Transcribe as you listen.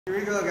Here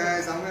we go,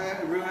 guys. I'm going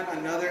to ruin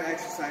another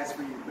exercise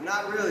for you, but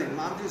not really.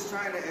 I'm just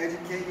trying to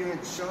educate you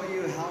and show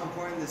you how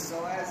important the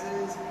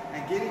psoas is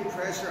and getting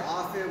pressure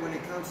off it when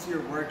it comes to your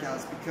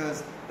workouts,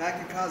 because that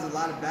could cause a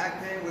lot of back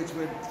pain, which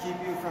would keep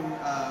you from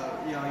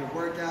your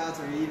workouts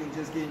or even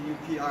just getting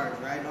UPRs,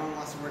 right? No one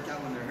wants to work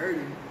out when they're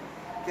hurting.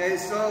 Okay,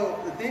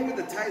 so the thing with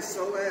the tight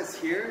psoas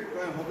here, go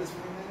ahead and hold this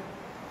for a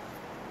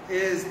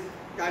minute, is,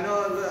 I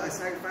know, look, I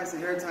sacrificed the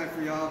hair tie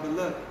for y'all, but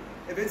look,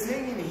 if it's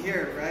hanging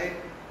here, right,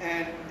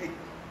 and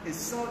it's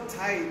so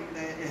tight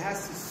that it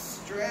has to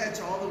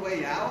stretch all the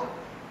way out,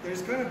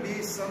 there's going to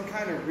be some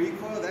kind of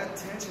recoil. That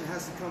tension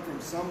has to come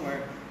from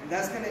somewhere, and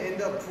that's going to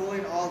end up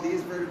pulling all these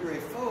vertebrae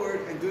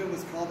forward and doing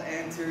what's called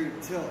anterior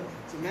tilt.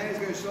 So Manny's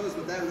going to show us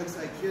what that looks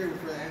like here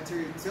for the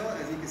anterior tilt.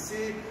 As you can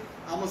see,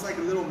 almost like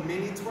a little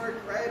mini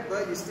twerk, right?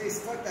 But you stay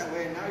stuck that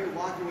way, and now you're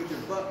walking with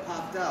your butt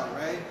popped out,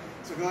 right?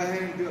 So go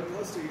ahead and do a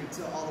posterior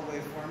tilt all the way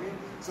for me.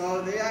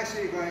 So they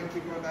actually go ahead and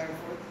keep going back and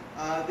forth.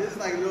 This is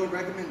like a little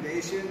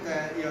recommendation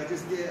that,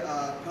 just get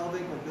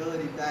pelvic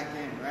mobility back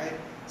in, right?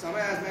 So I'm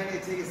going to ask Manny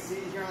to take a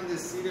seat here on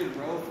this seated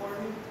row for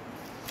me.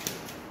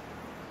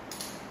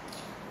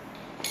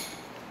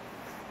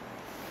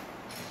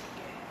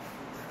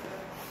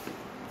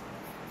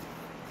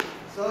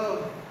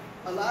 So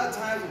a lot of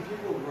times when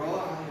people row,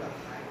 I want you to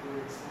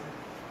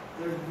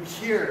they're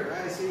here,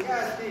 right? So you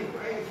guys think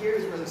right here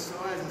is where the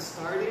psoas is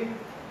starting,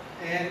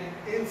 and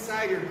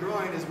inside your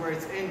groin is where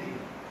it's ending.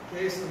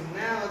 Okay, so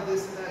now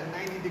this is at a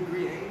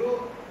 90-degree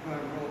angle. I'm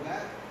going to roll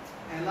back.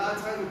 And a lot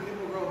of times when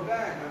people roll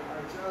back,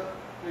 arch up,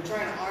 they're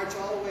trying to arch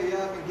all the way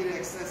up and get an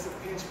excessive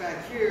pinch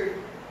back here.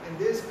 And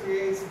this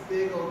creates a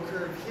big old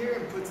curve here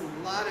and puts a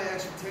lot of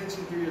extra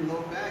tension through your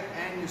low back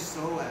and your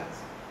psoas.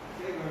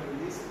 Okay, go ahead and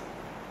release it.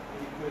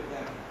 And you put it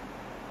down.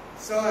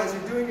 So as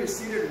you're doing your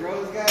seated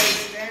rows, guys,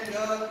 stand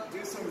up,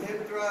 do some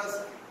hip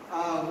thrusts.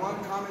 One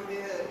common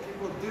thing that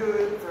people do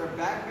it for a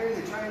back bend,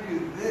 they try and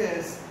do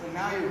this, but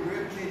now your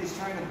rib cage is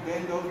trying to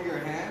bend over your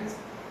hands.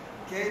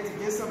 Okay, to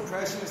get some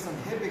pressure and some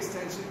hip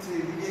extension to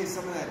alleviate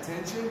some of that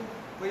tension,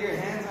 put your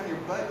hands on your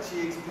butt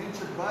cheeks, pinch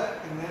your butt,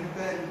 and then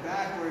bend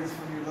backwards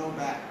from your low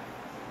back.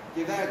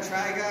 Give that a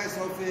try, guys.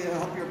 Hopefully it'll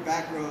help your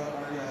back row,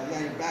 or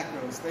your back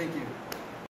rows. Thank you.